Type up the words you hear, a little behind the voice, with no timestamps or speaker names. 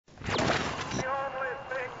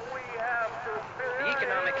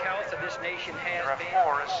nation has There are been.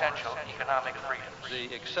 four essential economic freedoms.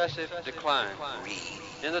 The excessive decline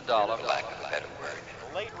in the dollar. For lack of a better word.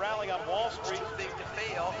 The late rally on Wall Street. Too big to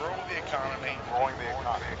fail. Growing the economy.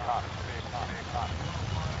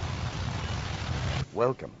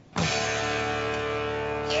 Welcome.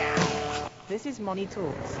 This is Money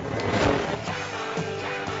Talks.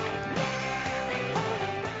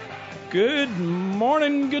 Good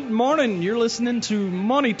morning. You're listening to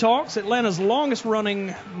Money Talks, Atlanta's longest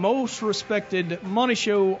running, most respected money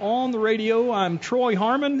show on the radio. I'm Troy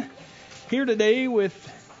Harmon, here today with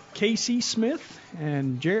Casey Smith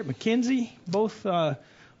and Jarrett McKenzie. Both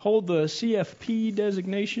hold the CFP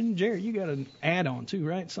designation. Jarrett, you got an add-on too,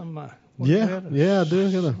 right? Yeah, I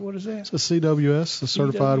do. What is that? It's a CWS, the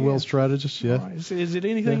Certified CWS. Wealth Strategist, yeah. Right. Is it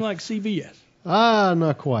anything like CVS?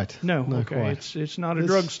 Not quite. No, not okay. quite. It's not a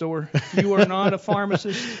drugstore. You are not a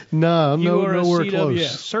pharmacist. No, you are nowhere a CWS,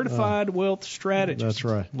 close. Certified Wealth Strategist. That's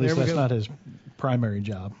right. At least that's not his primary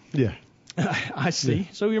job. Yeah. I see. Yeah.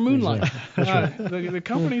 So you're moonlighting. Exactly. The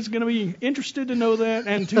company's going to be interested to know that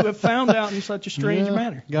and to have found out in such a strange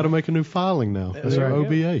manner. Got to make a new filing now. That's our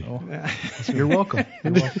OBA. Oh. You're welcome.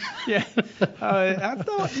 Yeah. I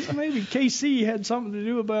thought maybe KC had something to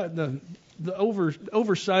do about the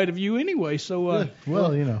oversight of you anyway. So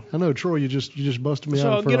well, you know. I know, Troy. You just busted me so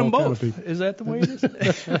out I'll in front get of them all both. kind of people. Is that the way it is?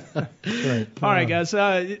 Right. All right, guys.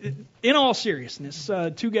 In all seriousness,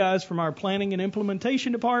 two guys from our planning and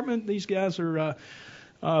implementation department. These guys are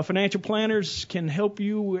financial planners, can help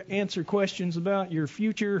you answer questions about your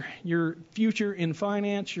future in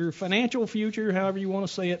finance, your financial future, however you want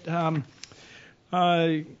to say it.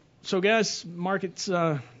 So, guys, markets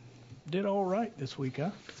did all right this week, huh?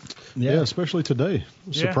 Yeah, especially today.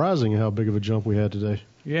 Surprising how big of a jump we had today.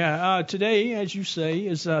 Yeah, today, as you say,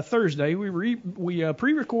 is Thursday. We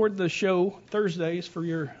pre-record the show Thursdays for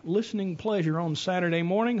your listening pleasure on Saturday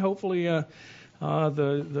morning. Hopefully, the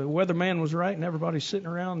weatherman was right and everybody's sitting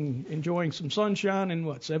around enjoying some sunshine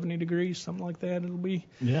and 70 degrees, something like that. It'll be.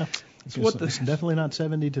 Yeah. It's definitely not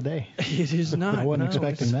 70 today. It is not. I wasn't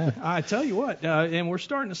expecting that. I tell you what, and we're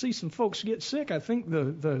starting to see some folks get sick. I think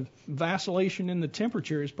the vacillation in the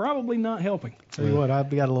temperature is probably not helping. Tell you what, I've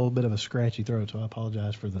got a little bit of a scratchy throat, so I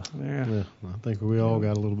apologize for the. Yeah. I think we all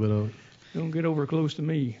got a little bit of it. Don't get over close to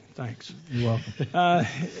me. Thanks. You're welcome.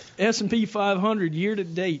 S&P 500 year to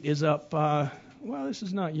date is up. Well, this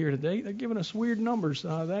is not year to date. They're giving us weird numbers.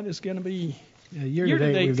 That is going to be. Year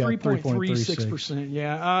to date, we've got 3.36%.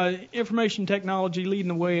 Yeah. Information technology leading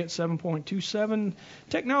the way at 7.27.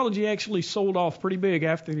 Technology actually sold off pretty big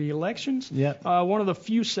after the elections. Yeah. One of the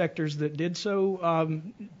few sectors that did so.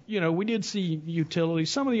 We did see utilities.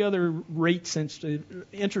 Some of the other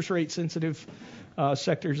interest rate sensitive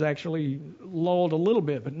sectors actually lulled a little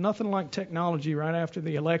bit, but nothing like technology right after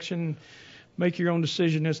the election. Make your own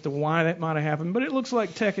decision as to why that might have happened. But it looks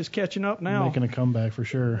like tech is catching up now. Making a comeback for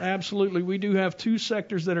sure. Absolutely. We do have two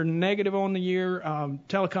sectors that are negative on the year.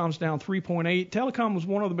 Telecom's down 3.8. Telecom was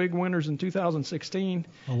one of the big winners in 2016.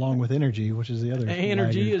 Along with energy, which is the other.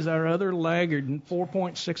 Energy laggard. is our other laggard,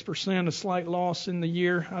 4.6%, a slight loss in the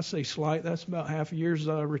year. I say slight. That's about half a year's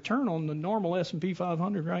return on the normal S&P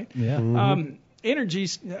 500, right? Yeah. Mm-hmm. Energy,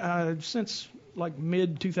 since like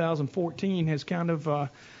mid-2014, has kind of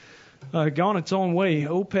gone its own way.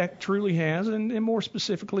 OPEC truly has, and more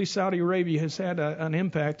specifically, Saudi Arabia has had an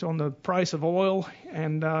impact on the price of oil,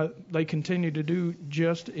 and they continue to do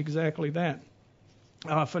just exactly that.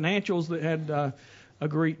 Financials that had a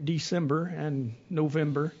great December and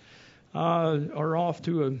November are off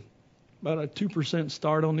to about a 2%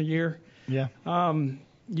 start on the year. Yeah.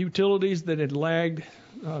 Utilities that had lagged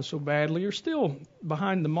so badly are still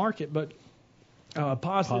behind the market, but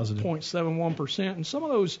positive 0.71%. And some of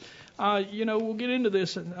those, we'll get into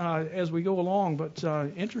this as we go along, but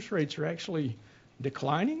interest rates are actually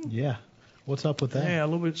declining. Yeah. What's up with that? Yeah, a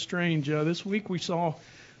little bit strange. This week we saw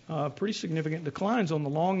pretty significant declines on the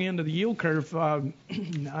long end of the yield curve.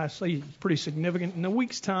 I say pretty significant. In a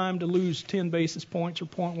week's time, to lose 10 basis points or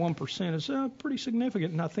 0.1% is pretty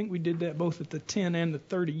significant, and I think we did that both at the 10 and the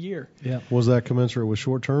 30 year. Yeah. Was that commensurate with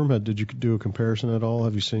short term? Did you do a comparison at all?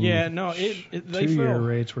 Have you seen? Yeah, no. They 2-year fell.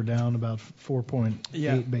 rates were down about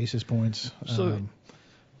 4.8 basis points.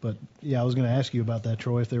 But I was going to ask you about that,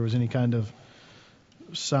 Troy. If there was any kind of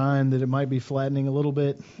sign that it might be flattening a little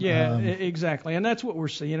bit. Yeah, exactly. And that's what we're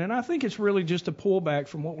seeing. And I think it's really just a pullback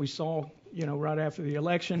from what we saw, right after the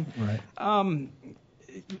election. Right.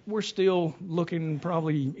 We're still looking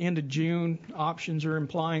probably into June. Options are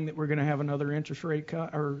implying that we're going to have another interest rate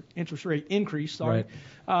cut or interest rate increase. Sorry.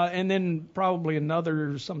 Right. And then probably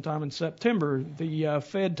another sometime in September. The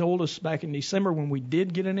Fed told us back in December when we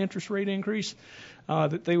did get an interest rate increase,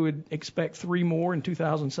 that they would expect 3 more in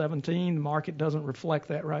 2017. The market doesn't reflect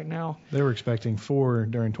that right now. They were expecting 4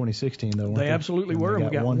 during 2016, though. They absolutely were. And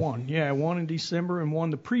we got one. Yeah, one in December and one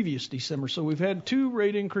the previous December. So we've had 2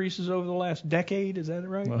 rate increases over the last decade. Is that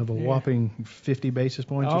right? The whopping 50 basis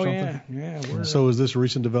points or something. Yeah. So is this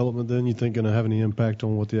recent development then, you think, going to have any impact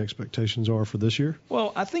on what the expectations are for this year?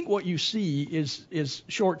 Well, I think what you see is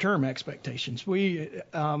short-term expectations. We,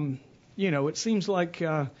 it seems like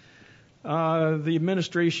the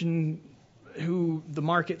administration, who the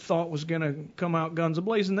market thought was going to come out guns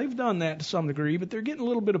a-blazing, they've done that to some degree, but they're getting a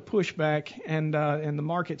little bit of pushback, and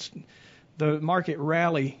the market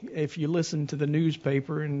rally. If you listen to the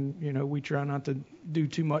newspaper, and we try not to do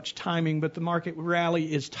too much timing, but the market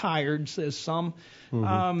rally is tired, says some.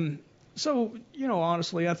 Mm-hmm. So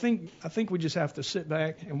honestly, I think we just have to sit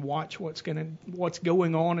back and watch what's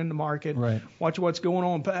going on in the market. Right. Watch what's going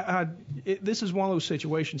on. This is one of those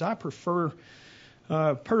situations. I prefer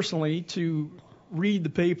personally to read the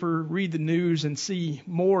paper, read the news, and see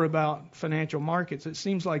more about financial markets. It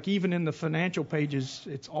seems like even in the financial pages,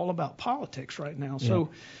 it's all about politics right now. Yeah. So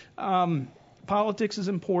politics is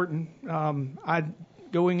important.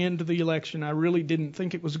 Going into the election, I really didn't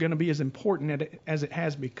think it was going to be as important as it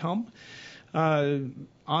has become.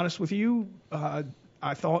 Honest with you, I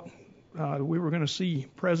thought we were going to see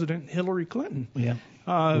President Hillary Clinton. Yeah.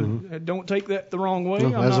 Don't take that the wrong way. No,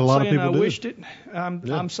 I'm not saying I wished it.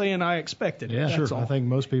 I'm saying I expected it. Yeah, That's sure. all. I think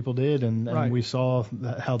most people did, and right. We saw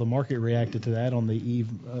how the market reacted to that on the eve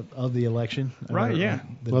of the election. Right. Yeah.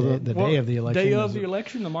 The day of the election. Day of the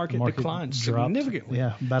election, the market declined dropped, significantly.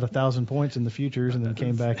 Yeah, about 1,000 points in the futures, and then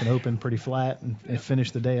came back and opened pretty flat and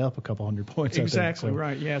finished the day up a couple hundred points. Exactly. I think, so.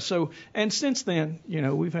 Right. Yeah. So, and since then,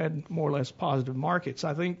 we've had more or less positive markets.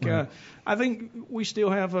 I think. Right. I think we still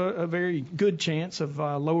have a very good chance of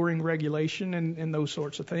lowering regulation and those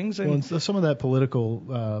sorts of things. And some of that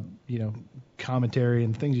political, commentary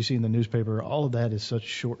and things you see in the newspaper, all of that is so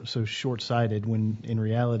short-sighted. When in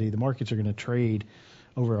reality, the markets are going to trade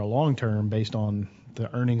over a long term based on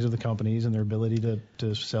the earnings of the companies and their ability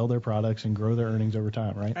to sell their products and grow their earnings over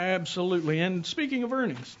time. Right? Absolutely. And speaking of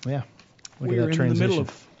earnings, yeah. We are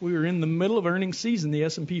in the middle of earnings season. The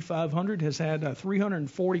S&P 500 has had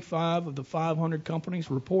 345 of the 500 companies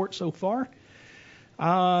report so far.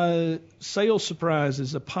 Sales surprise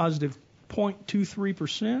is a positive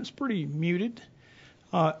 0.23%. It's pretty muted.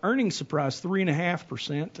 Earnings surprise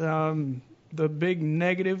 3.5%. The big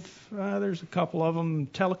negative, there's a couple of them,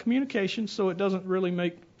 telecommunications. So it doesn't really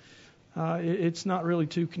make it's not really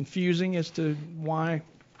too confusing as to why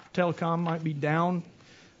telecom might be down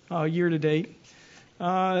year to date.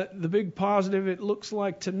 The big positive, it looks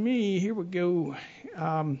like to me, here we go,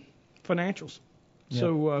 financials. Yep.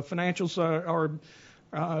 So financials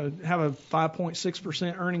have a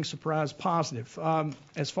 5.6% earnings surprise positive.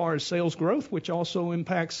 As far as sales growth, which also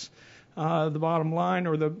impacts the bottom line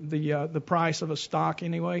or the price of a stock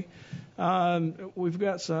anyway, we've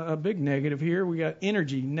got a big negative here. We got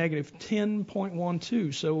energy, negative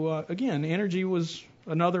 10.12. So again, energy was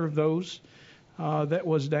another of those that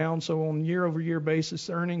was down. So on year-over-year basis,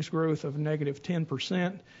 earnings growth of negative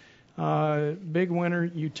 10%. Big winner,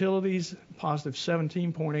 utilities, positive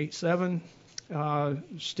 17.87.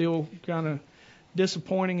 Still kind of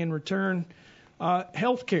disappointing in return.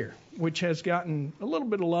 Healthcare, which has gotten a little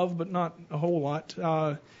bit of love, but not a whole lot,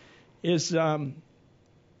 is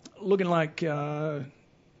looking like, where'd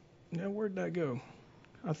that go?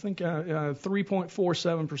 I think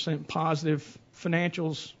 3.47% positive.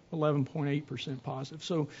 Financials, 11.8% positive.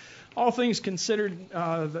 So all things considered,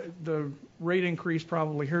 the rate increase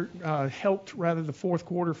probably helped rather the fourth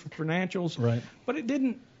quarter for financials. Right. But it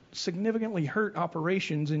didn't significantly hurt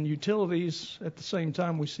operations and utilities. At the same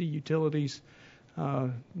time, we see utilities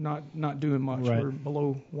not doing much. Right. We're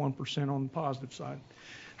below 1% on the positive side.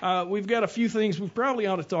 We've got a few things we probably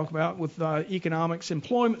ought to talk about with economics.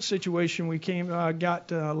 Employment situation we got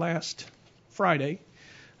last Friday.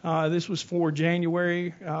 This was for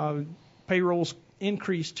January. Payrolls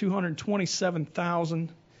increased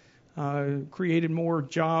 227,000. Created more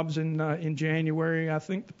jobs in January. I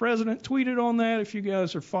think the president tweeted on that. If you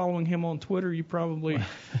guys are following him on Twitter, you probably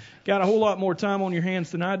got a whole lot more time on your hands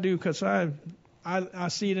than I do, because I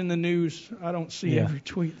see it in the news. I don't see every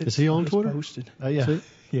tweet that's posted. Yeah.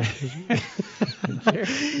 Yeah.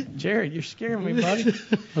 Jared, you're scaring me, buddy.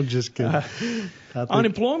 I'm just kidding.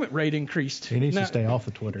 Unemployment rate increased. He needs to stay off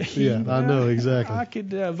of Twitter. Yeah, I know, exactly. I could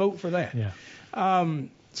vote for that. Yeah.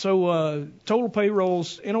 So total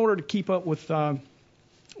payrolls, in order to keep up with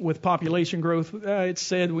with population growth, it's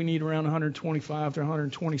said we need around 125 to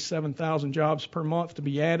 127,000 jobs per month to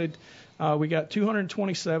be added. We got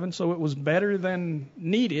 227, so it was better than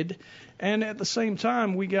needed. And at the same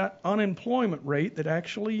time, we got unemployment rate that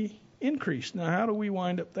actually increased. Now, how do we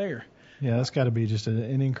wind up there? Yeah, that's got to be just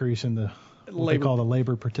an increase in the what they call the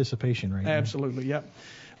labor participation rate. Absolutely, yep.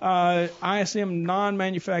 ISM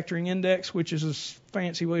non-manufacturing index, which is a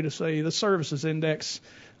fancy way to say the services index,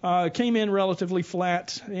 came in relatively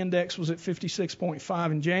flat. The index was at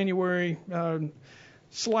 56.5 in January,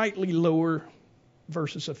 slightly lower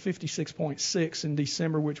versus a 56.6 in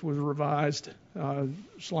December, which was revised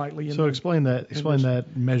slightly. So explain that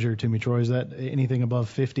measure to me, Troy. Is that anything above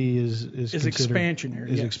 50 is expansionary?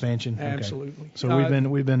 Is yes. expansion? Absolutely. Okay. So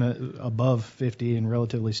we've been above 50 and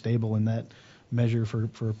relatively stable in that measure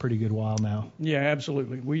for a pretty good while now. Yeah,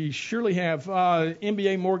 absolutely. We surely have.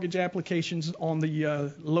 MBA mortgage applications on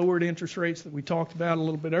the lowered interest rates that we talked about a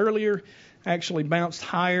little bit earlier actually bounced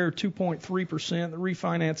higher, 2.3%. The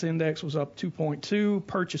refinance index was up 2.2%.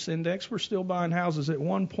 Purchase index, we're still buying houses at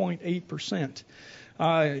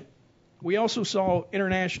 1.8%. We also saw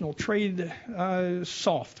international trade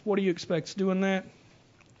soft. What do you expect's doing that?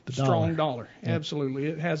 The strong dollar. Yep. Absolutely.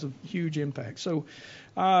 It has a huge impact. So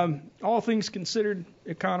all things considered,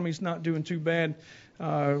 economy's not doing too bad.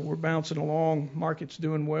 We're bouncing along. Market's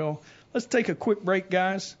doing well. Let's take a quick break,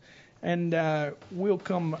 guys, and we'll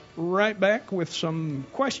come right back with some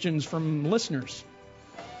questions from listeners.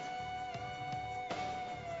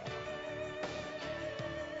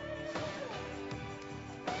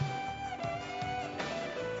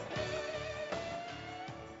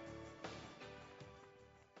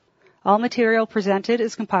 All material presented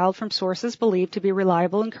is compiled from sources believed to be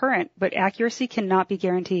reliable and current, but accuracy cannot be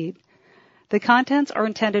guaranteed. The contents are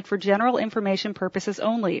intended for general information purposes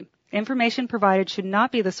only. Information provided should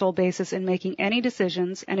not be the sole basis in making any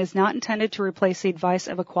decisions and is not intended to replace the advice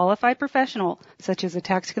of a qualified professional, such as a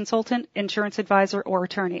tax consultant, insurance advisor, or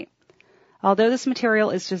attorney. Although this material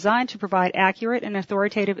is designed to provide accurate and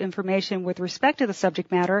authoritative information with respect to the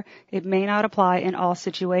subject matter, it may not apply in all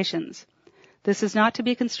situations. This is not to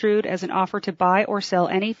be construed as an offer to buy or sell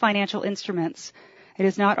any financial instruments. It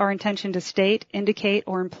is not our intention to state, indicate,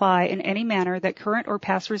 or imply in any manner that current or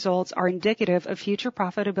past results are indicative of future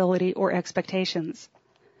profitability or expectations.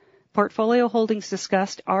 Portfolio holdings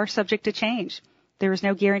discussed are subject to change. There is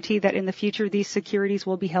no guarantee that in the future these securities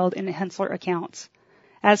will be held in Henssler accounts.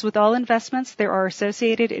 As with all investments, there are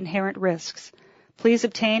associated inherent risks. Please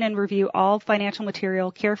obtain and review all financial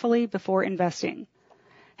material carefully before investing.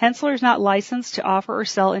 Henssler is not licensed to offer or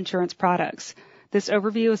sell insurance products. This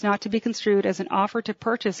overview is not to be construed as an offer to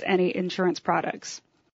purchase any insurance products.